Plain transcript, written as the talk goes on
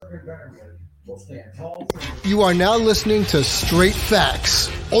You are now listening to Straight Facts,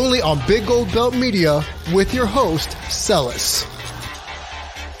 only on Big Gold Belt Media with your host, Celis.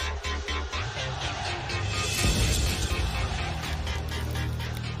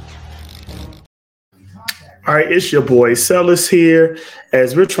 All right, it's your boy Celis here.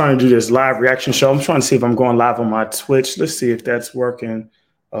 As we're trying to do this live reaction show, I'm trying to see if I'm going live on my Twitch. Let's see if that's working.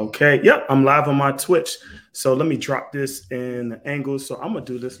 Okay, yep, I'm live on my Twitch. So let me drop this in the angle. So I'm gonna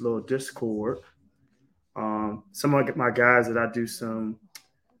do this little Discord. Some of my guys that I do some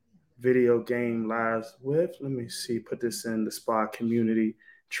video game lives with. Let me see. Put this in the SPA community.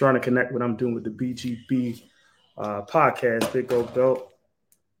 Trying to connect what I'm doing with the BGB podcast, Big Gold Belt.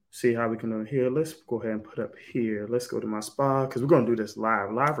 See how we can do here. Let's go ahead and put up here. Let's go to my SPA because we're going to do this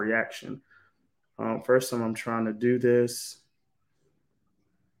live reaction. First time I'm trying to do this.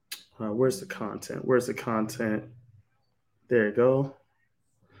 Where's the content? There you go.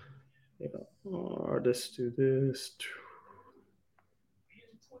 Let's do this.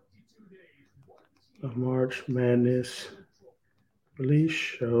 A March Madness release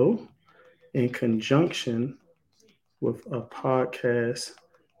show in conjunction with a podcast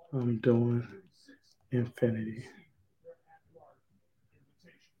I'm doing, Infinity.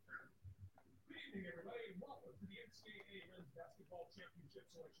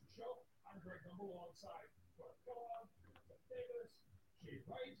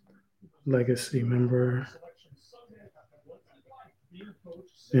 Legacy member,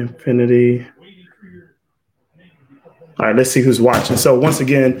 Infinity. All right, let's see who's watching. So once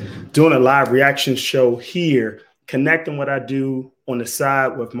again, doing a live reaction show here, connecting what I do on the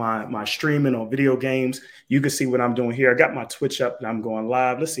side with my streaming on video games. You can see what I'm doing here. I got my Twitch up and I'm going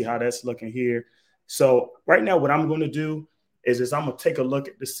live. Let's see how that's looking here. So right now what I'm going to do is I'm going to take a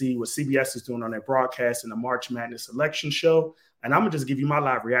look to see what CBS is doing on their broadcast in the March Madness selection show. And I'm going to just give you my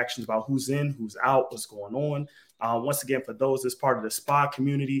live reactions about who's in, who's out, what's going on. Once again, for those that's part of the SPA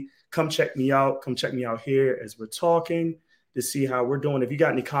community, come check me out. Come check me out here as we're talking to see how we're doing. If you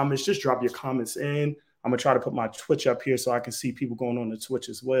got any comments, just drop your comments in. I'm going to try to put my Twitch up here so I can see people going on the Twitch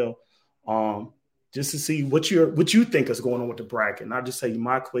as well, just to see what you think is going on with the bracket. And I'll just tell you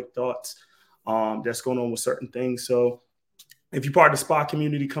my quick thoughts that's going on with certain things. So if you're part of the SPA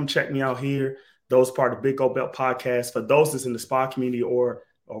community, come check me out here. Those part of the Big Gold Belt podcast. For those that's in the SPA community or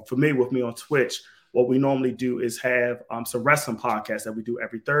familiar with me on Twitch, what we normally do is have some wrestling podcasts that we do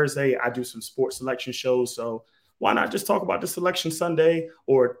every Thursday. I do some sports selection shows. So why not just talk about the Selection Sunday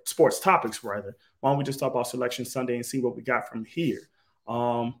or sports topics, rather? Why don't we just talk about Selection Sunday and see what we got from here?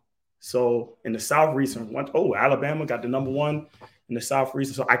 So in the South region, Alabama got the number one in the South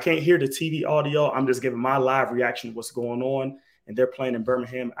region. So I can't hear the TV audio. I'm just giving my live reaction to what's going on. And they're playing in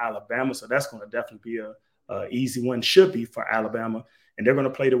Birmingham, Alabama. So that's going to definitely be a easy win, should be for Alabama. And they're going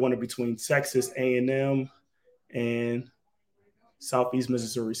to play the winner between Texas A&M and Southeast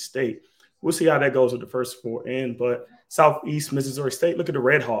Missouri State. We'll see how that goes with the first four in. But Southeast Missouri State, look at the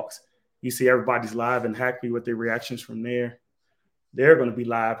Red Hawks. You see everybody's live and happy with their reactions from there. They're going to be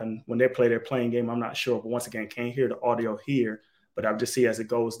live. And when they play their playing game, I'm not sure. But once again, can't hear the audio here. But I'll just see as it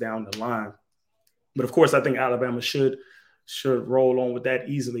goes down the line. But, of course, I think Alabama should roll on with that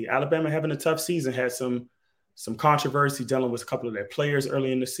easily. Alabama having a tough season, had some controversy dealing with a couple of their players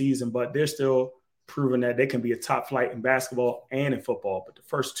early in the season, but they're still proving that they can be a top flight in basketball and in football. But the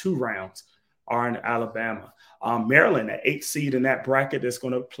first two rounds are in Alabama. Maryland, an 8th seed in that bracket that's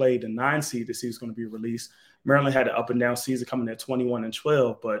going to play the 9 seed to see who's going to be released. Maryland had an up and down season coming at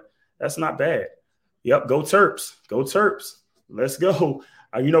 21-12, but that's not bad. Yep, go Terps. Go Terps. Let's go.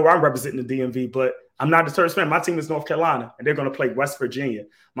 You know where I'm representing the DMV, but I'm not a Terps fan. My team is North Carolina, and they're going to play West Virginia.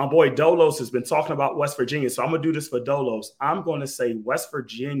 My boy Dolos has been talking about West Virginia, so I'm going to do this for Dolos. I'm going to say West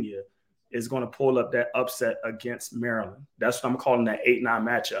Virginia is going to pull up that upset against Maryland. That's what I'm calling that 8-9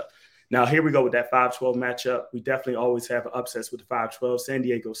 matchup. Now, here we go with that 5-12 matchup. We definitely always have upsets with the 5-12. San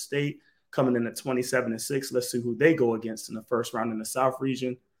Diego State coming in at 27-6. Let's see who they go against in the first round in the South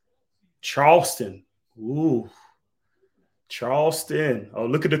region. Charleston. Ooh. Charleston. Oh,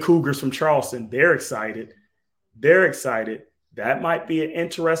 look at the Cougars from Charleston. They're excited. That might be an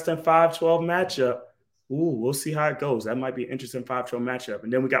interesting 5-12 matchup. Ooh, we'll see how it goes. That might be an interesting 5-12 matchup.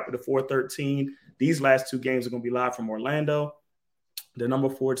 And then we got with the 4-13. These last two games are going to be live from Orlando. The number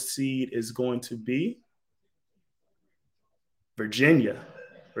 4 seed is going to be Virginia.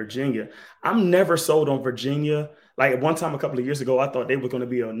 I'm never sold on Virginia. Like at one time a couple of years ago, I thought they were going to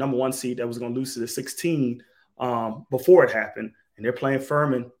be a number 1 seed that was going to lose to the 16 before it happened. And they're playing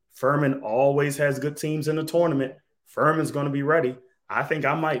Furman. Furman always has good teams in the tournament. Furman's going to be ready. I think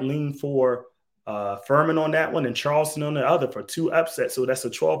I might lean for Furman on that one and Charleston on the other for 2 upsets. So that's a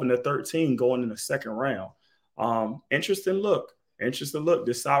 12 and a 13 going in the second round. Interesting look.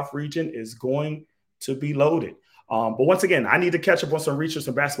 The South region is going to be loaded. But once again, I need to catch up on some research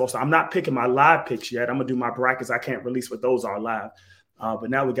and basketball. So I'm not picking my live picks yet. I'm going to do my brackets. I can't release what those are live. But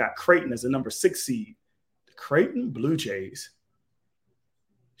now we got Creighton as the number 6 seed. The Creighton Blue Jays.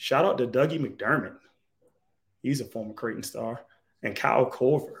 Shout out to Dougie McDermott. He's a former Creighton star. And Kyle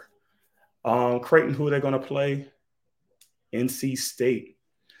Korver. Creighton, who are they going to play? NC State.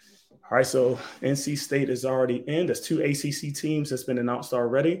 All right, so NC State is already in. There's 2 ACC teams that's been announced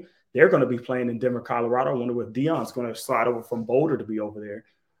already. They're going to be playing in Denver, Colorado. I wonder if Dion's going to slide over from Boulder to be over there.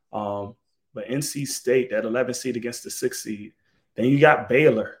 But NC State, that 11 seed against the 6 seed. Then you got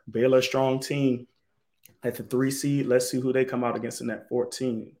Baylor. Baylor, strong team at the 3 seed. Let's see who they come out against in that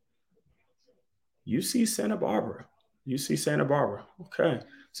 14. UC Santa Barbara. Okay.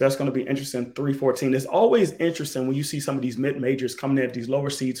 So that's going to be interesting. 3-14. It's always interesting when you see some of these mid-majors coming in at these lower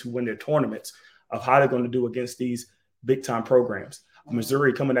seeds who win their tournaments of how they're going to do against these big-time programs.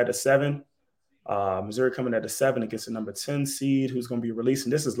 Missouri coming at a 7. Missouri coming at a 7 against the number 10 seed who's going to be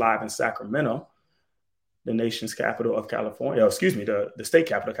releasing. This is live in Sacramento, the nation's capital of California. The state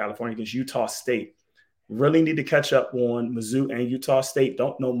capital of California against Utah State. Really need to catch up on Mizzou and Utah State.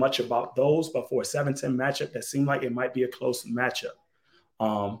 Don't know much about those, but for a 7-10 matchup, that seemed like it might be a close matchup.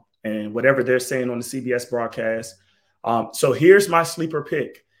 And whatever they're saying on the CBS broadcast. So here's my sleeper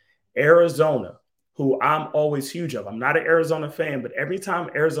pick, Arizona, who I'm always huge of. I'm not an Arizona fan, but every time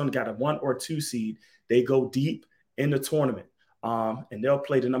Arizona got a 1 or 2 seed, they go deep in the tournament. And they'll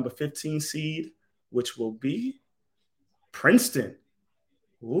play the number 15 seed, which will be Princeton.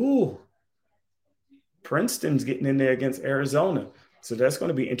 Ooh. Princeton's getting in there against Arizona. So that's going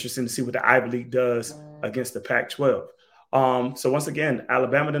to be interesting to see what the Ivy League does against the Pac-12. So once again,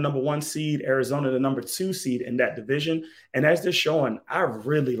 Alabama, the number 1 seed, Arizona, the number 2 seed in that division. And as they're showing, I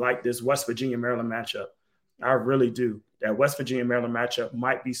really like this West Virginia-Maryland matchup. I really do. That West Virginia-Maryland matchup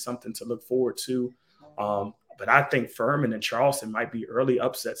might be something to look forward to. But I think Furman and Charleston might be early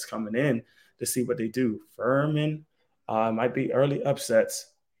upsets coming in to see what they do. Furman might be early upsets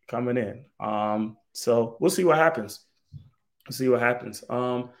coming in. So we'll see what happens.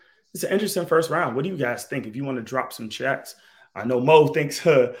 It's an interesting first round. What do you guys think? If you want to drop some chats, I know Mo thinks,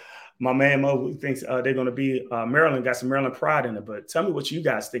 my man Mo thinks they're going to be Maryland, got some Maryland pride in it. But tell me what you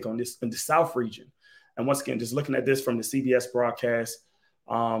guys think on this in the South region. And once again, just looking at this from the CBS broadcast,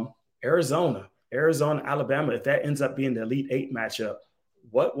 Arizona, Alabama, if that ends up being the Elite 8 matchup,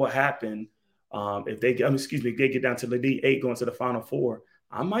 what will happen if they get down to the Elite 8 going to the Final 4?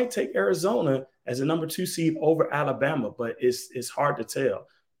 I might take Arizona as a number 2 seed over Alabama, but it's hard to tell.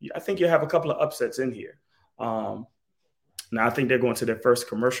 I think you'll have a couple of upsets in here. Now, I think they're going to their first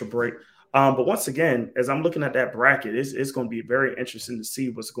commercial break. But once again, as I'm looking at that bracket, it's going to be very interesting to see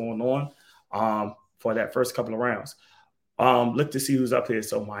what's going on for that first couple of rounds. Look to see who's up here.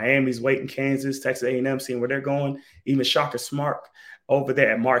 So Miami's waiting, Kansas, Texas A&M, seeing where they're going. Even Shaka Smart over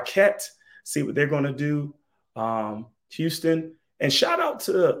there at Marquette, see what they're going to do. Houston. And shout out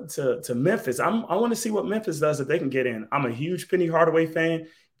to Memphis. I want to see what Memphis does if they can get in. I'm a huge Penny Hardaway fan. You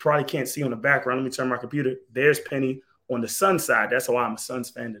probably can't see on the background. Let me turn my computer. There's Penny on the Suns side. That's why I'm a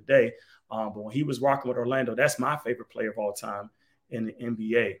Suns fan today. But when he was rocking with Orlando, that's my favorite player of all time in the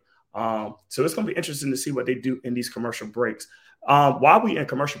NBA. So it's going to be interesting to see what they do in these commercial breaks. While we in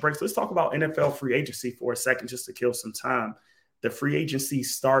commercial breaks, let's talk about NFL free agency for a second just to kill some time. The free agency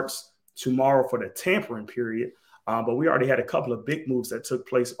starts tomorrow for the tampering period. But we already had a couple of big moves that took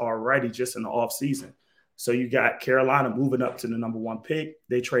place already just in the offseason. So you got Carolina moving up to the number 1 pick.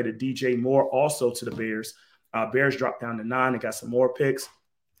 They traded DJ Moore also to the Bears. Bears dropped down to 9 and got some more picks.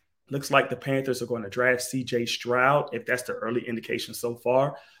 Looks like the Panthers are going to draft C.J. Stroud, if that's the early indication so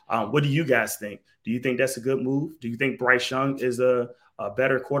far. What do you guys think? Do you think that's a good move? Do you think Bryce Young is a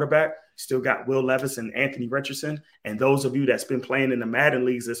better quarterback? Still got Will Levis and Anthony Richardson. And those of you that's been playing in the Madden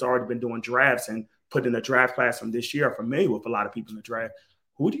leagues that's already been doing drafts and put in the draft class from this year are familiar with a lot of people in the draft.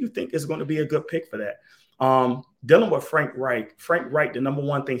 Who do you think is going to be a good pick for that? Dealing with Frank Reich, the number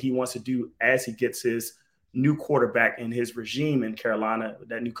 1 thing he wants to do as he gets his new quarterback in his regime in Carolina,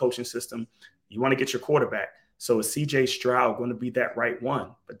 that new coaching system, you want to get your quarterback. So is C.J. Stroud going to be that right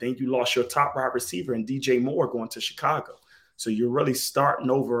one? But then you lost your top wide receiver in DJ Moore going to Chicago. So you're really starting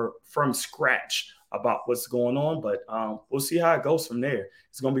over from scratch about what's going on. But we'll see how it goes from there.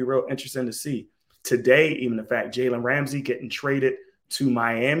 It's going to be real interesting to see. Today, even the fact Jalen Ramsey getting traded to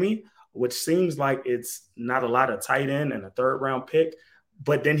Miami, which seems like it's not a lot of tight end and a 3rd round pick,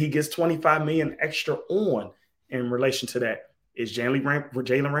 but then he gets $25 million extra on in relation to that. Is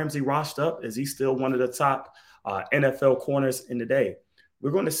Jalen Ramsey washed up? Is he still one of the top NFL corners in the day?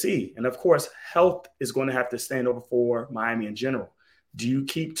 We're going to see. And of course, health is going to have to stand over for Miami in general. Do you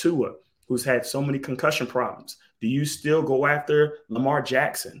keep Tua, who's had so many concussion problems? Do you still go after Lamar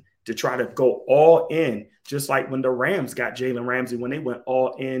Jackson to try to go all in, just like when the Rams got Jalen Ramsey when they went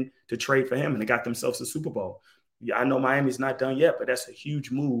all in to trade for him and they got themselves a Super Bowl? Yeah, I know Miami's not done yet, but that's a huge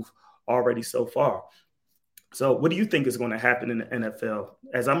move already so far. So what do you think is going to happen in the NFL?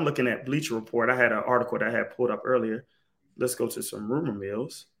 As I'm looking at Bleacher Report, I had an article that I had pulled up earlier. Let's go to some rumor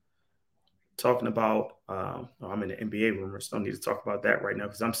mills talking about I'm in the NBA rumors. Don't need to talk about that right now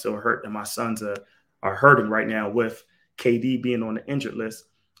because I'm still hurt and my sons are hurting right now with KD being on the injured list.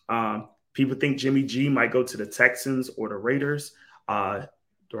 People think Jimmy G might go to the Texans or the Raiders.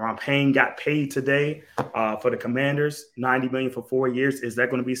 Deron Payne got paid today for the Commanders, $90 million for 4 years. Is that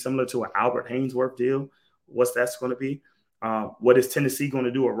going to be similar to an Albert Haynesworth deal? What's that's going to be? What is Tennessee going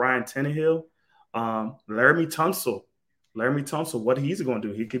to do with Ryan Tannehill? Laramie Tunsil, what he's going to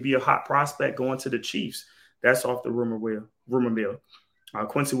do? He could be a hot prospect going to the Chiefs. That's off the rumor mill.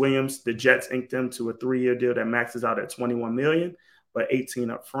 Quincy Williams, the Jets inked him to a 3-year deal that maxes out at $21 million, but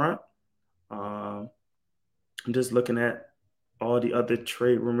 $18 up front. I'm just looking at all the other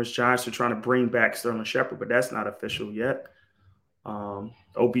trade rumors. Giants are trying to bring back Sterling Shepard, but that's not official yet.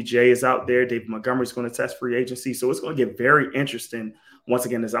 OBJ is out there. David Montgomery's going to test free agency. So it's going to get very interesting once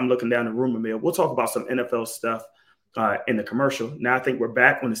again as I'm looking down the rumor mill. We'll talk about some NFL stuff in the commercial. Now I think we're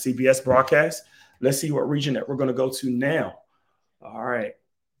back on the CBS broadcast. Let's see what region that we're going to go to now. All right.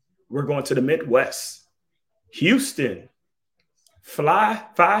 We're going to the Midwest. Houston. Phi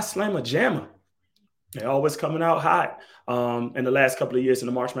Slamma Jamma. They're always coming out hot. In the last couple of years in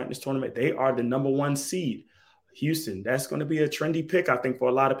the March Madness tournament, they are the number 1 seed. Houston, that's going to be a trendy pick, I think, for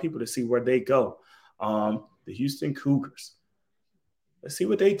a lot of people to see where they go. The Houston Cougars. Let's see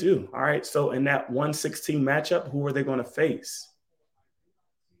what they do. All right, so in that 1-16 matchup, who are they going to face?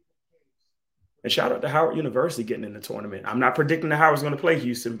 And shout out to Howard University getting in the tournament. I'm not predicting that Howard's going to play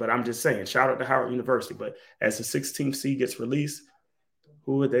Houston, but I'm just saying, shout out to Howard University. But as the 16th seed gets released,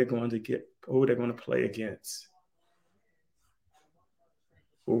 who are they going to get? Who are they going to play against?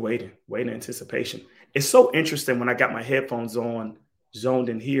 We're waiting anticipation. It's so interesting when I got my headphones on, zoned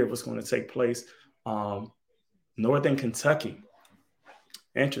in here, what's going to take place. Northern Kentucky.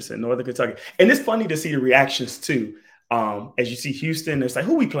 Interesting, Northern Kentucky. And it's funny to see the reactions too. As you see Houston, it's like,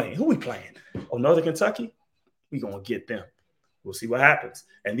 who we playing? Oh, Northern Kentucky? We're going to get them. We'll see what happens.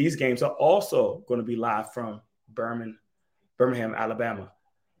 And these games are also going to be live from Birmingham, Alabama.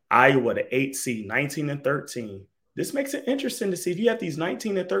 Iowa, the 8 seed, 19-13. This makes it interesting to see if you have these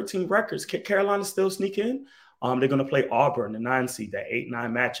 19-13 records. Can Carolina still sneak in? They're going to play Auburn, the 9 seed, that 8-9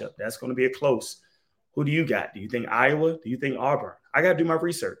 matchup. That's going to be a close. Who do you got? Do you think Iowa? Do you think Auburn? I got to do my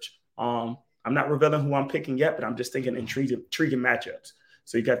research. I'm not revealing who I'm picking yet, but I'm just thinking intriguing matchups.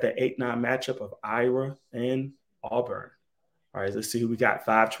 So you got the 8-9 matchup of Iowa and Auburn. All right, let's see who we got.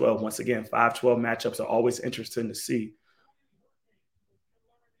 5-12. Once again, 5-12 matchups are always interesting to see.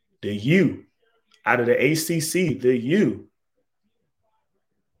 The U. Out of the ACC, the U.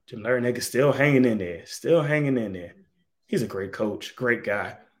 Jim Larrañaga still hanging in there. He's a great coach, great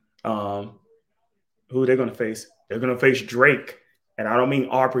guy. Who are they going to face? They're going to face Drake. And I don't mean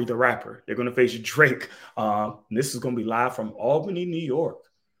Aubrey the rapper. They're going to face Drake. This is going to be live from Albany, New York.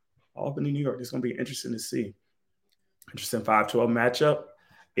 It's going to be interesting to see. Interesting 5-12 matchup.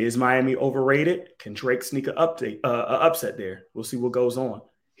 Is Miami overrated? Can Drake sneak an upset there? We'll see what goes on.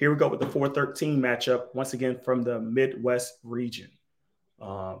 Here we go with the 4-13 matchup, once again from the Midwest region.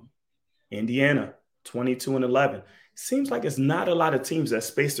 Indiana, 22-11. Seems like it's not a lot of teams that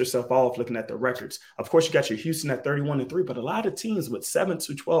space themselves off looking at the records. Of course, you got your Houston at 31-3, but a lot of teams with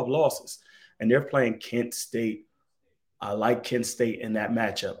 7-12 losses, and they're playing Kent State. I like Kent State in that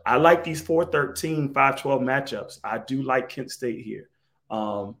matchup. I like these 4-13, 5-12 matchups. I do like Kent State here.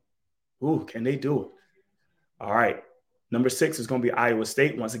 Can they do it? All right. Number 6 is going to be Iowa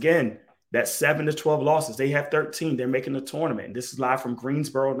State. Once again, that's 7-12 losses. They have 13. They're making the tournament. And this is live from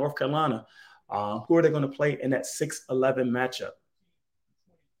Greensboro, North Carolina. Who are they going to play in that 6-11 matchup?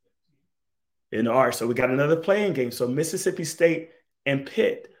 All right, so we got another playing game. So Mississippi State and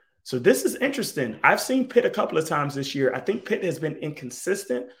Pitt. So this is interesting. I've seen Pitt a couple of times this year. I think Pitt has been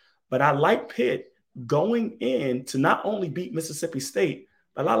inconsistent, but I like Pitt going in to not only beat Mississippi State,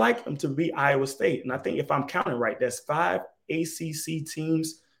 but I like them to beat Iowa State. And I think if I'm counting right, that's 5 ACC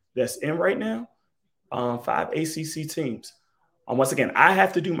teams that's in right now. 5 ACC teams. Once again, I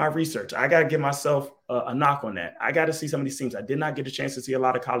have to do my research. I got to give myself a knock on that. I got to see some of these teams. I did not get a chance to see a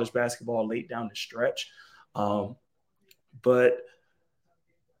lot of college basketball late down the stretch. but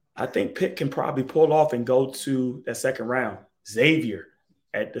I think Pitt can probably pull off and go to that second round. Xavier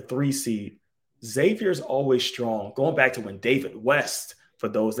at the 3 seed. Xavier's always strong. Going back to when David West, for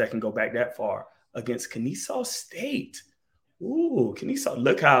those that can go back that far, against Kennesaw State. Ooh, Kennesaw.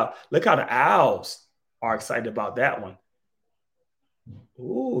 Look how the Owls are excited about that one.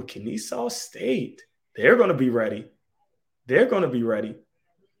 Ooh, Kennesaw State. They're going to be ready. They're going to be ready.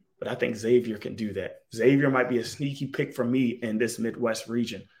 But I think Xavier can do that. Xavier might be a sneaky pick for me in this Midwest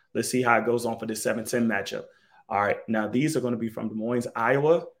region. Let's see how it goes on for this 7-10 matchup. All right, now these are going to be from Des Moines,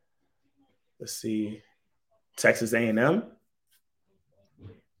 Iowa. Let's see, Texas A&M.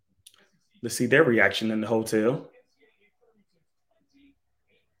 Let's see their reaction in the hotel.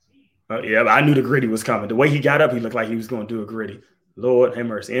 Yeah, I knew the gritty was coming. The way he got up, he looked like he was going to do a gritty. Lord have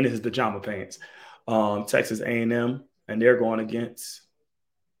mercy. In his pajama pants. Texas A&M, and they're going against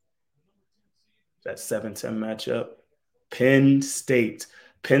that 7-10 matchup. Penn State.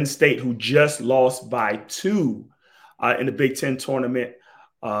 Penn State, who just lost by 2 in the Big Ten tournament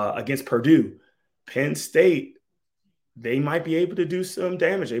against Purdue. Penn State, they might be able to do some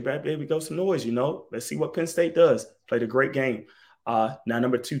damage. They might be able to go some noise, you know. Let's see what Penn State does. Played a great game. Now,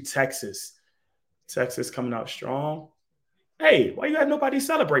 number 2, Texas. Texas coming out strong. Hey, why you have nobody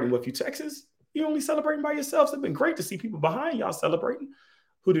celebrating with you, Texas? You only celebrating by yourselves. It's been great to see people behind y'all celebrating.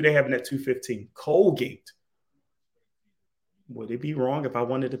 Who do they have in that 215? Colgate. Would it be wrong if I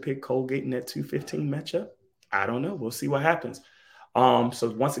wanted to pick Colgate in that 215 matchup? I don't know. We'll see what happens.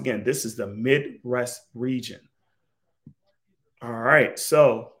 So once again, this is the Midwest region. All right.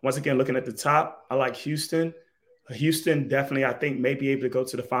 So once again, looking at the top, I like Houston. Houston definitely, I think, may be able to go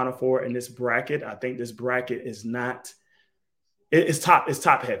to the Final Four in this bracket. I think this bracket is not – it's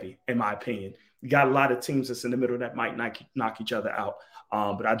top heavy, in my opinion. You got a lot of teams that's in the middle that might knock each other out.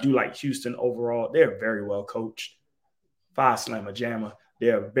 But I do like Houston overall. They're very well coached. Phi Slamma Jamma.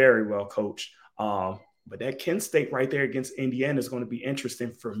 They're very well coached. But that Kent State right there against Indiana is going to be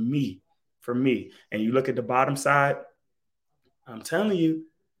interesting for me. And you look at the bottom side, I'm telling you,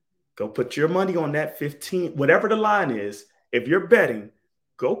 go put your money on that 15, whatever the line is. If you're betting,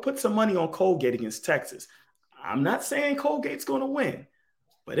 go put some money on Colgate against Texas. I'm not saying Colgate's going to win,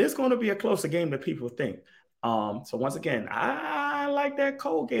 but it's going to be a closer game than people think. So once again, I like that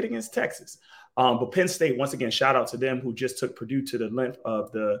Colgate against Texas. But Penn State, once again, shout out to them who just took Purdue to the length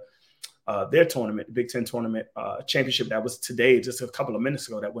of their tournament, the Big Ten tournament championship that was today, just a couple of minutes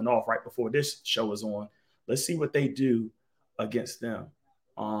ago, that went off right before this show was on. Let's see what they do against them.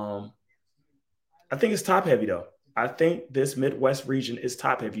 I think it's top heavy, though. I think this Midwest region is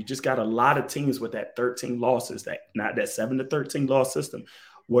top heavy. You just got a lot of teams with that 13 losses, not that 7-13 loss system,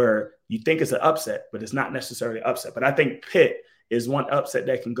 where you think it's an upset, but it's not necessarily an upset. But I think Pitt is one upset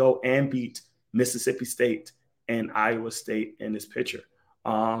that can go and beat Mississippi State and Iowa State in this picture.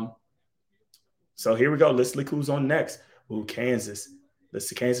 So here we go. Let's look who's on next. Ooh, Kansas.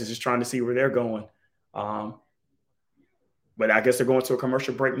 Kansas is trying to see where they're going. But I guess they're going to a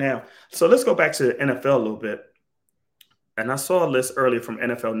commercial break now. So let's go back to the NFL a little bit. And I saw a list earlier from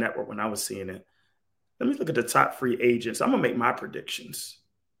NFL Network when I was seeing it. Let me look at the top free agents. I'm going to make my predictions.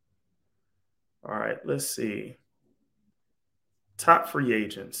 All right, let's see. Top free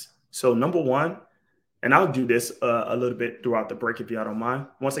agents. So number 1, and I'll do this a little bit throughout the break if y'all don't mind.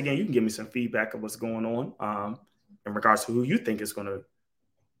 Once again, you can give me some feedback of what's going on in regards to who you think is going to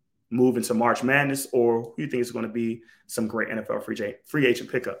move into March Madness or who you think is going to be some great NFL free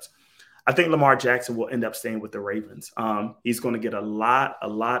agent pickups. I think Lamar Jackson will end up staying with the Ravens. He's going to get a lot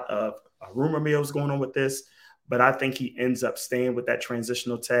of rumor mills going on with this, but I think he ends up staying with that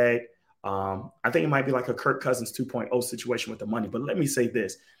transitional tag. I think it might be like a Kirk Cousins 2.0 situation with the money. But let me say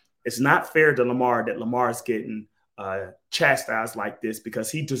this. It's not fair to Lamar that Lamar is getting chastised like this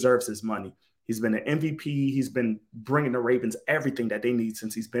because he deserves his money. He's been an MVP. He's been bringing the Ravens everything that they need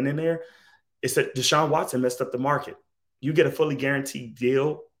since he's been in there. It's that Deshaun Watson messed up the market. You get a fully guaranteed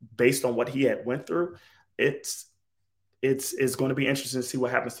deal based on what he had went through. It's going to be interesting to see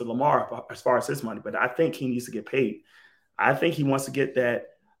what happens to Lamar as far as his money. But I think he needs to get paid. I think he wants to get that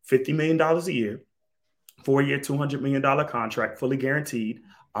 $50 million a year, 4-year, $200 million contract, fully guaranteed.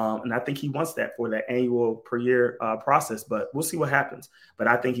 And I think he wants that for that annual per year process, but we'll see what happens. But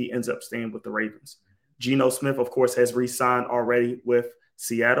I think he ends up staying with the Ravens. Geno Smith, of course, has re-signed already with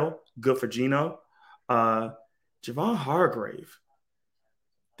Seattle. Good for Geno. Javon Hargrave.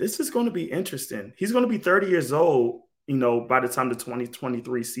 This is going to be interesting. He's going to be 30 years old, by the time the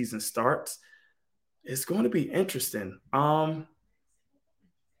 2023 season starts. It's going to be interesting. I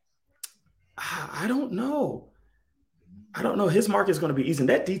don't know. His market is going to be easy. And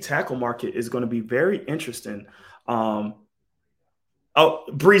that D tackle market is going to be very interesting. Oh,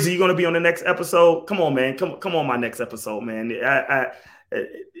 Breezy, you going to be on the next episode? Come on, man. Come on, my next episode, man.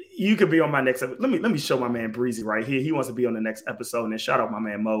 You could be on my next episode. Let me show my man Breezy right here. He wants to be on the next episode. And then shout out my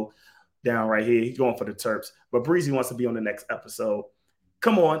man Mo down right here. He's going for the Terps. But Breezy wants to be on the next episode.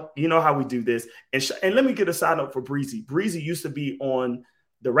 Come on. You know how we do this. And let me get a side note for Breezy. Breezy used to be on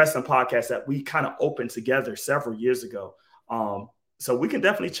the wrestling podcast that we kind of opened together several years ago. So we can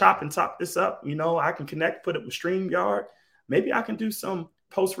definitely chop and top this up. You know, I can connect, put it with StreamYard. Maybe I can do some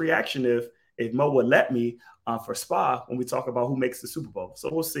post reaction if Mo would let me for Spa when we talk about who makes the Super Bowl. So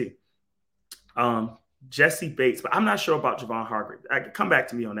we'll see. Jesse Bates, but I'm not sure about Javon Hargrave. Come back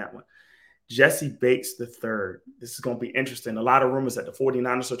to me on that one. Jesse Bates III. This is going to be interesting. A lot of rumors that the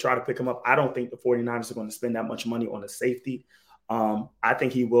 49ers will try to pick him up. I don't think the 49ers are going to spend that much money on a safety. I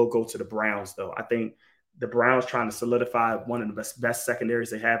think he will go to the Browns, though. I think the Browns trying to solidify one of the best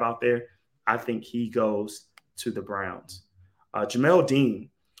secondaries they have out there. I think he goes to the Browns. Jamel Dean,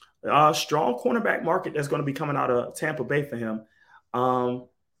 strong cornerback market that's going to be coming out of Tampa Bay for him.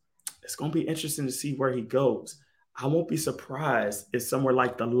 It's going to be interesting to see where he goes. I won't be surprised if somewhere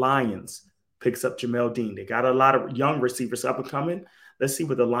like the Lions picks up Jamel Dean. They got a lot of young receivers up and coming. Let's see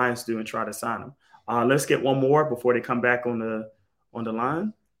what the Lions do and try to sign him. Let's get one more before they come back on the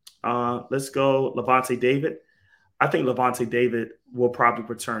line. Let's go Lavonte David. I think Lavonte David will probably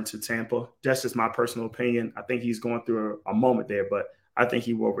return to Tampa. That's just my personal opinion. I think he's going through a moment there, but I think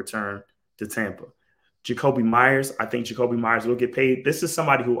he will return to Tampa. Jacoby Myers, I think Jacoby Myers will get paid. This is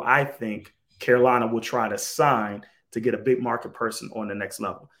somebody who I think Carolina will try to sign to get a big market person on the next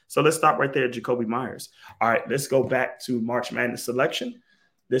level. So let's stop right there at Jacoby Myers. All right, let's go back to March Madness selection.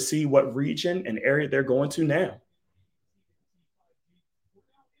 Let's see what region and area they're going to now.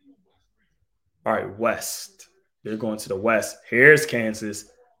 All right, West. They're going to the West. Here's Kansas,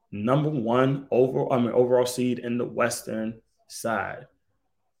 number one overall seed in the Western side.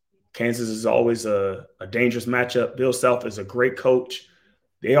 Kansas is always a dangerous matchup. Bill Self is a great coach.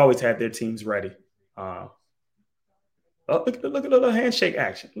 They always have their teams ready. Look at the little handshake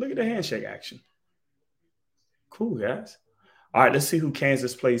action. Look at the handshake action. Cool, guys. All right, let's see who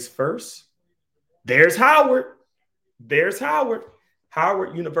Kansas plays first. There's Howard.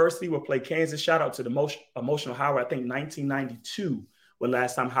 Howard University will play Kansas. Shout out to the emotional Howard. I think 1992 was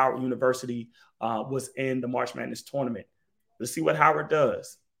last time Howard University was in the March Madness tournament. Let's see what Howard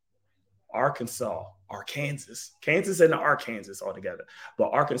does. Kansas and Arkansas all together.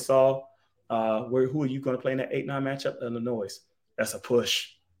 But Arkansas, who are you going to play in that 8-9 matchup? Illinois. That's a push.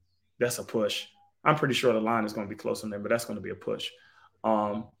 I'm pretty sure the line is going to be close on there, but that's going to be a push.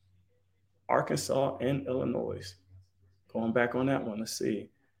 Arkansas and Illinois. Going back on that one, let's see.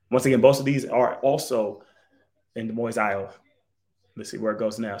 Once again, both of these are also in Des Moines, Iowa. Let's see where it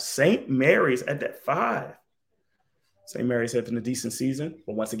goes now. St. Mary's at that 5. St. Mary's having a decent season.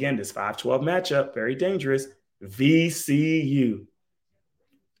 But once again, this 5-12 matchup, very dangerous. VCU.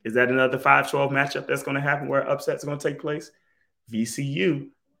 Is that another 5-12 matchup that's going to happen where upsets are going to take place?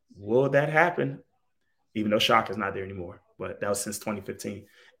 VCU. Will that happen? Even though Shock is not there anymore. But that was since 2015.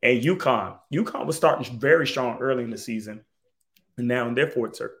 And UConn. UConn was starting very strong early in the season. And now in their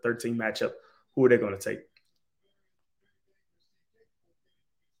 4-13 matchup, who are they going to take?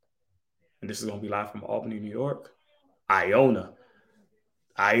 And this is going to be live from Albany, New York. Iona.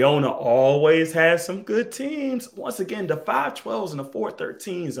 Iona always has some good teams. Once again, the 5-12s and the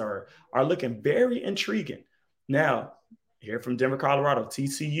 4-13s are looking very intriguing. Now, here from Denver, Colorado,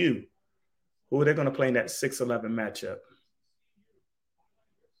 TCU. Who are they going to play in that 6-11 matchup?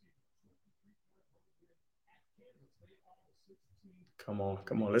 Come on.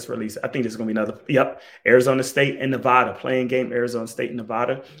 Let's release it. I think this is going to be another. Yep. Arizona State and Nevada. Playing game, Arizona State and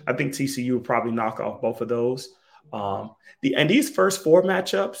Nevada. I think TCU will probably knock off both of those. And these first 4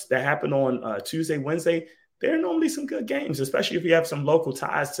 matchups that happen on Tuesday, Wednesday, they're normally some good games, especially if you have some local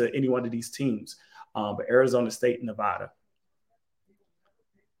ties to any one of these teams. But Arizona State and Nevada.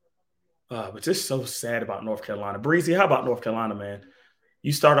 But just so sad about North Carolina. Breezy, how about North Carolina, man?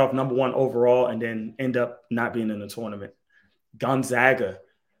 You start off number 1 overall and then end up not being in the tournament. Gonzaga.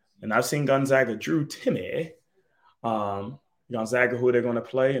 And I've seen Gonzaga. Drew Timme. Gonzaga, who they're going to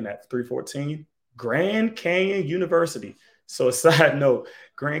play in that 3-14. Grand Canyon University. So a side note,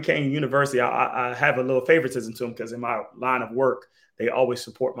 Grand Canyon University, I have a little favoritism to them because in my line of work, they always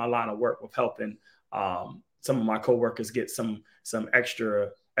support my line of work with helping some of my coworkers get some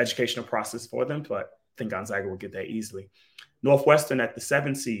extra educational process for them. But I think Gonzaga will get that easily. Northwestern at the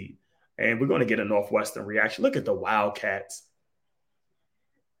 7 seed. And we're going to get a Northwestern reaction. Look at the Wildcats.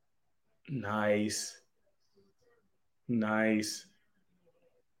 Nice. That's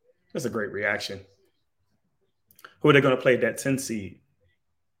a great reaction. Who are they going to play at that 10 seed?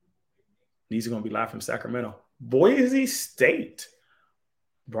 These are going to be live from Sacramento. Boise State.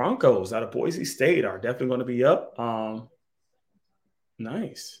 Broncos out of Boise State are definitely going to be up.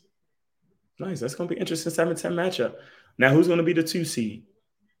 Nice. That's going to be interesting 7-10 matchup. Now, who's going to be the 2 seed?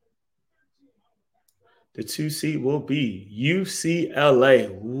 The 2 seed will be UCLA.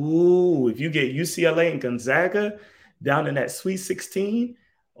 Ooh, if you get UCLA and Gonzaga down in that Sweet 16,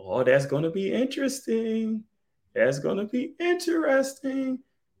 that's going to be interesting.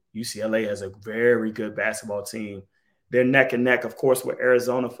 UCLA has a very good basketball team. They're neck and neck, of course, with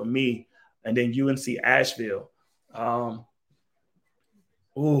Arizona for me, and then UNC Asheville. That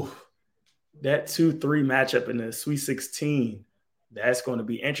 2-3 matchup in the Sweet 16, that's going to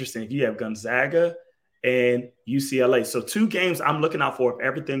be interesting. If you have Gonzaga and UCLA. So 2 games I'm looking out for if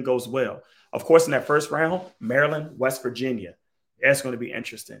everything goes well. Of course, in that first round, Maryland, West Virginia. That's going to be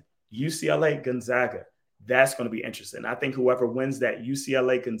interesting. UCLA, Gonzaga. That's going to be interesting. I think whoever wins that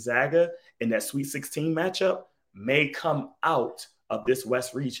UCLA Gonzaga in that Sweet 16 matchup may come out of this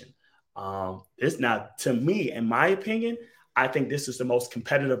West region. This now, to me, in my opinion, I think this is the most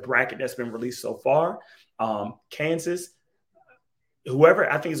competitive bracket that's been released so far. Kansas,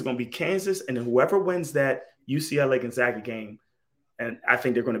 I think it's going to be Kansas, and then whoever wins that UCLA Gonzaga game, and I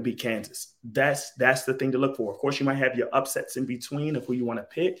think they're going to beat Kansas. That's the thing to look for. Of course, you might have your upsets in between of who you want to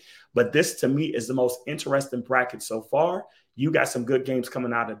pick, but this to me is the most interesting bracket so far. You got some good games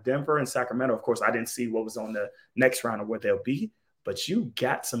coming out of Denver and Sacramento. Of course, I didn't see what was on the next round or where they'll be, but you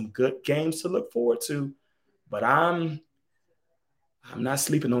got some good games to look forward to. But I'm not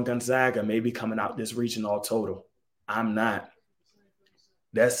sleeping on Gonzaga maybe coming out this region all total. I'm not.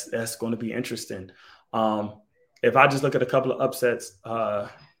 That's going to be interesting. If I just look at a couple of upsets, it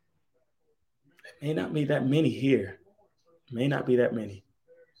may not be that many here. But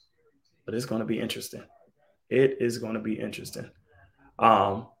it's going to be interesting. It is going to be interesting.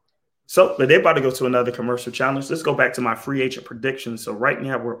 But they're about to go to another commercial challenge. Let's go back to my free agent predictions. So right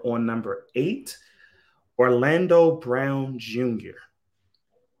now we're on number 8, Orlando Brown Jr.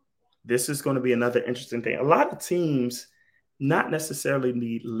 This is going to be another interesting thing. A lot of teams not necessarily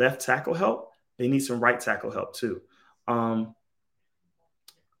need left tackle help. They need some right tackle help too. I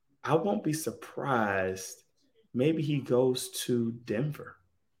won't be surprised. Maybe he goes to Denver.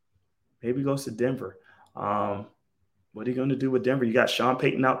 What are you going to do with Denver? You got Sean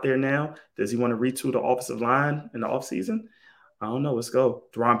Payton out there now. Does he want to retool the offensive line in the offseason? I don't know. Let's go.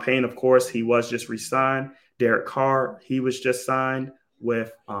 Deron Payne, of course, he was just re-signed. Derek Carr, he was just signed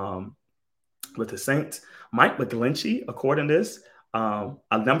with the Saints. Mike McGlinchey, according to this,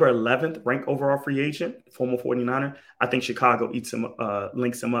 a number 11th ranked overall free agent, former 49er. I think Chicago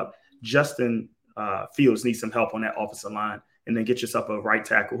links him up. Justin Fields needs some help on that offensive line, and then get yourself a right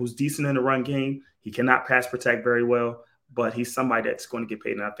tackle who's decent in the run game. He cannot pass protect very well, but he's somebody that's going to get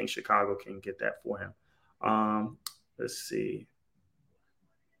paid, and I think Chicago can get that for him. Let's see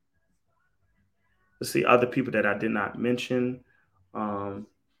other people that I did not mention.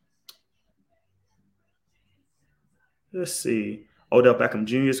 Let's see. Odell Beckham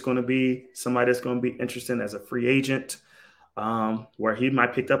Jr. is going to be somebody that's going to be interesting as a free agent, where he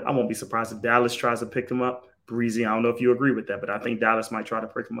might pick up. I won't be surprised if Dallas tries to pick him up. Breezy, I don't know if you agree with that, but I think Dallas might try to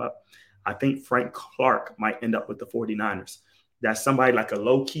pick him up. I think Frank Clark might end up with the 49ers. That's somebody like a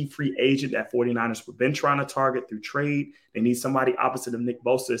low-key free agent that 49ers have been trying to target through trade. They need somebody opposite of Nick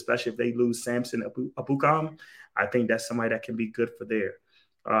Bosa, especially if they lose Samson Ebukam. I think that's somebody that can be good for there.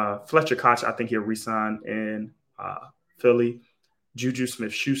 Fletcher Koch, I think he'll resign in Philly. Juju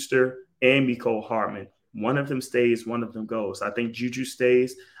Smith-Schuster and Mecole Hardman. One of them stays, one of them goes. I think Juju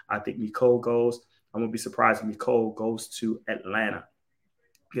stays. I think Mecole goes. I'm going to be surprised if Mecole goes to Atlanta.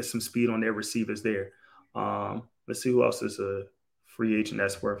 Get some speed on their receivers there. Let's see who else is a free agent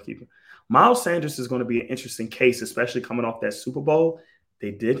that's worth keeping. Miles Sanders is going to be an interesting case, especially coming off that Super Bowl.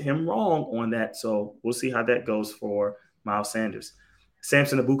 They did him wrong on that, so we'll see how that goes for Miles Sanders.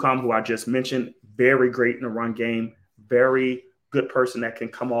 Samson Ebukam, who I just mentioned, very great in the run game, very good person that can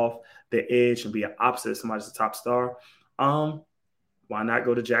come off the edge and be an opposite of somebody's a top star. Why not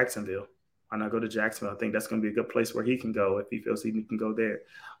go to Jacksonville? I think that's going to be a good place where he can go if he feels he can go there.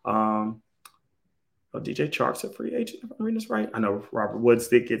 DJ Chark's a free agent, if I'm reading this right. I know Robert Woods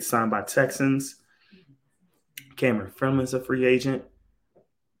did get signed by Texans. Cameron Fremlin's a free agent.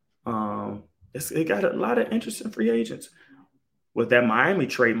 It got a lot of interesting free agents. With that Miami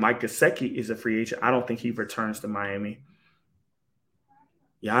trade, Mike Gesicki is a free agent. I don't think he returns to Miami.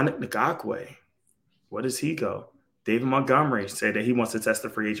 Yannick Ngakoue, where does he go? David Montgomery said that he wants to test the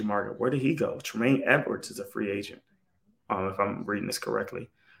free agent market. Where did he go? Tremaine Edwards is a free agent, if I'm reading this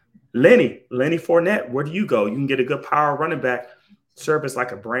correctly. Lenny Fournette, where do you go? You can get a good power running back serve as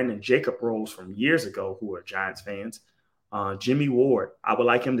like a Brandon Jacob roles from years ago who are Giants fans. Jimmy Ward, I would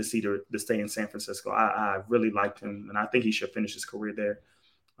like him to stay in San Francisco. I really liked him, and I think he should finish his career there.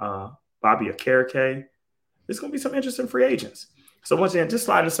 Bobby Okereke. There's going to be some interesting free agents. So once again, just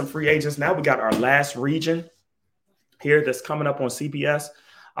sliding some free agents. Now we got our last region here that's coming up on CBS.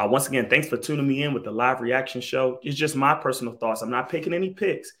 Once again, thanks for tuning me in with the live reaction show. It's just my personal thoughts. I'm not picking any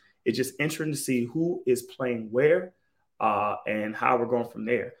picks. It's just interesting to see who is playing where and how we're going from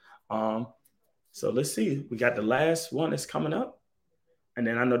there. So let's see. We got the last one that's coming up. And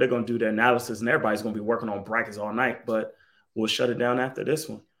then I know they're going to do the analysis, and everybody's going to be working on brackets all night, but we'll shut it down after this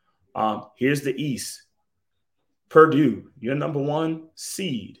one. Here's the East. Purdue, your number 1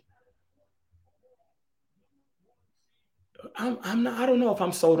 seed. I don't know if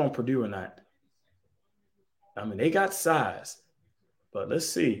I'm sold on Purdue or not. I mean, they got size, but let's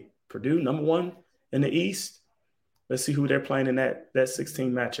see. Purdue, number 1 in the East. Let's see who they're playing in that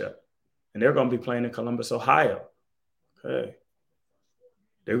 16 matchup. And they're going to be playing in Columbus, Ohio. Okay.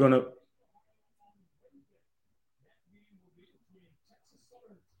 They're going to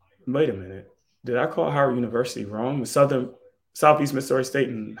 – wait a minute. Did I call Howard University wrong? Southeast Missouri State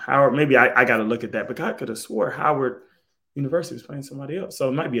and Howard. Maybe I got to look at that. But I could have swore Howard University was playing somebody else. So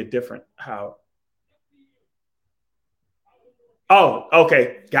it might be a different Howard. Oh,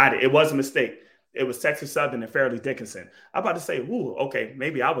 okay. Got it. It was a mistake. It was Texas Southern and Fairleigh Dickinson. I'm about to say, ooh, okay,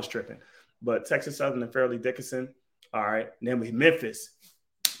 maybe I was tripping. But Texas Southern and Fairleigh Dickinson. All right. And then we Memphis.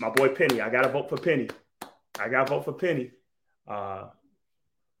 My boy Penny. I got to vote for Penny.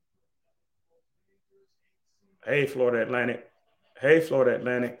 Hey, Florida Atlantic.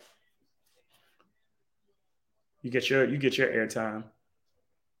 You get your airtime.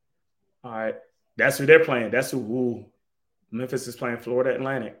 All right. That's who they're playing. Memphis is playing Florida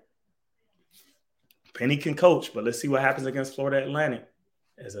Atlantic. Penny can coach, but let's see what happens against Florida Atlantic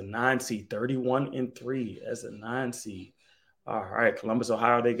as a 9 seed, 31-3 as a 9 seed. All right, Columbus,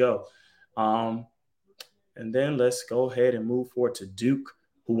 Ohio, they go. And then let's go ahead and move forward to Duke,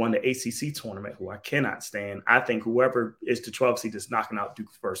 who won the ACC tournament, who I cannot stand. I think whoever is the 12 seed is knocking out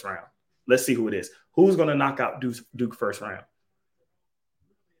Duke first round. Let's see who it is. Who's going to knock out Duke first round?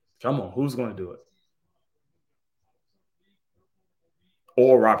 Come on, who's going to do it?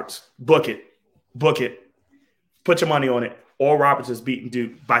 Oral Roberts. Book it. Put your money on it. Oral Roberts is beating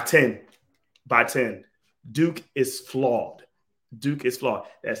Duke by 10. Duke is flawed.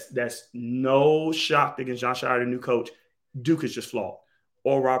 That's no shock against Josh Howard, the new coach. Duke is just flawed.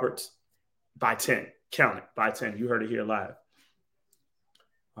 Oral Roberts by 10. Count it, by 10. You heard it here live.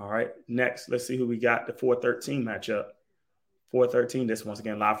 All right, next, let's see who we got. The 4-13 matchup. 4-13, this once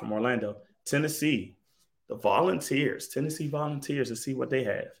again live from Orlando. Tennessee, the Volunteers. Tennessee Volunteers, let's see what they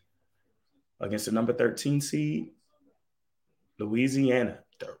have. Against the number 13 seed, Louisiana,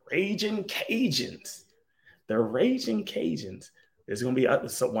 the Raging Cajuns. There's going to be,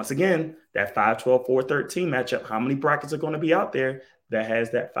 so once again, that 5-12, 4-13 matchup. How many brackets are going to be out there that has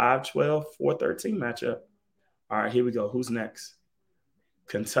that 5-12, 4-13 matchup? All right, here we go. Who's next?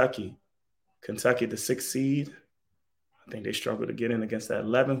 Kentucky, the 6th seed. I think they struggle to get in against that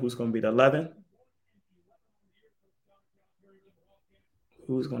 11. Who's going to be the 11?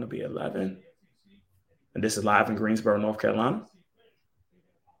 Who's going to be 11? And this is live in Greensboro, North Carolina.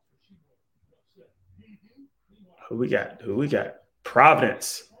 Who we got?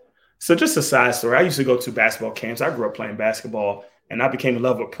 Providence. So just a side story. I used to go to basketball camps. I grew up playing basketball, and I became in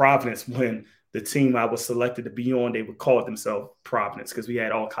love with Providence when the team I was selected to be on, they would call themselves Providence because we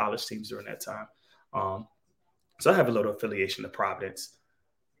had all college teams during that time. So I have a little affiliation to Providence.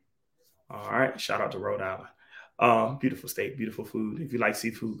 All right. Shout out to Rhode Island. Beautiful state, beautiful food. If you like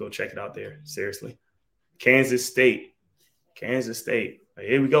seafood, go check it out there. Seriously. Kansas State.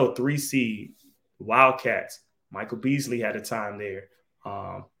 Here we go. 3 seed. Wildcats. Michael Beasley had a time there.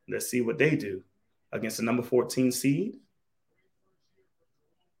 Let's see what they do against the number 14 seed.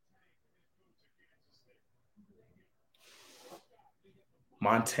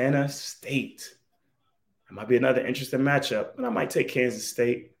 Montana State. It might be another interesting matchup, but I might take Kansas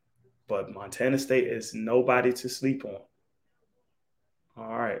State. But Montana State is nobody to sleep on.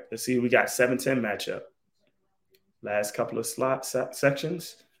 All right, let's see. We got 7-10 matchup. Last couple of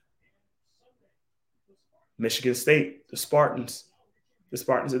sections. Michigan State, the Spartans. The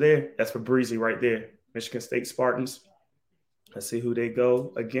Spartans are there. That's for Breezy right there. Michigan State Spartans. Let's see who they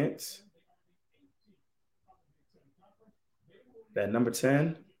go against. That number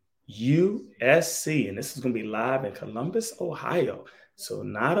 10, USC. And this is going to be live in Columbus, Ohio. So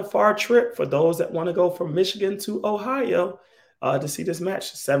not a far trip for those that want to go from Michigan to Ohio to see this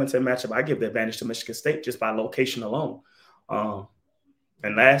match. 7-10 matchup. I give the advantage to Michigan State just by location alone.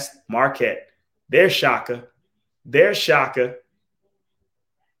 And last, Marquette. There's Shaka. There's Shaka.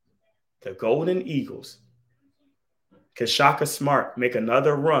 The Golden Eagles. Can Shaka Smart make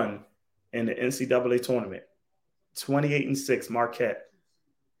another run in the NCAA tournament? 28-6, Marquette.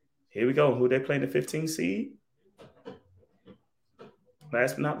 Here we go. Who they playing the 15 seed?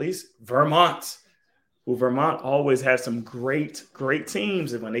 Last but not least, Vermont. Who Vermont always has some great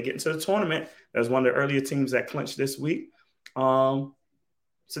teams. And when they get into the tournament, that's one of the earlier teams that clinched this week. So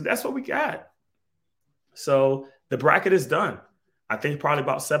that's what we got. So the bracket is done. I think probably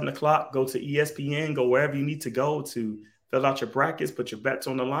about 7 o'clock, go to ESPN, go wherever you need to go to fill out your brackets, put your bets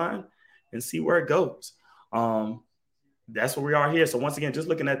on the line, and see where it goes. That's where we are here. So once again, just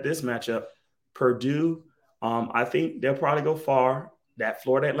looking at this matchup, Purdue, I think they'll probably go far. That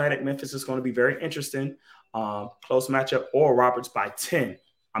Florida Atlantic Memphis is going to be very interesting. Close matchup. Oral Roberts by 10.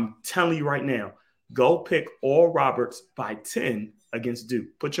 I'm telling you right now, go pick Oral Roberts by 10 against Duke.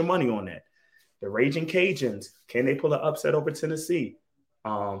 Put your money on that. The Raging Cajuns, can they pull an upset over Tennessee?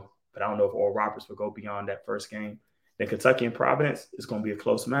 But I don't know if Oral Roberts will go beyond that first game. Then Kentucky and Providence is going to be a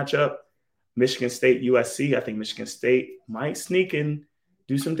close matchup. Michigan State, USC, I think Michigan State might sneak and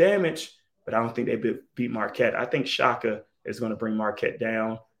do some damage, but I don't think they beat Marquette. I think Shaka is going to bring Marquette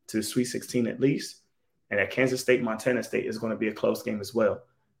down to the Sweet 16 at least. And at Kansas State, Montana State is going to be a close game as well.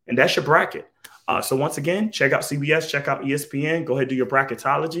 And that's your bracket. So once again, check out CBS, check out ESPN. Go ahead and do your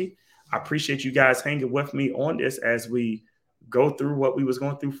bracketology. I appreciate you guys hanging with me on this as we go through what we was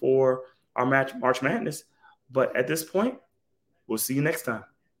going through for our March Madness. But at this point, we'll see you next time.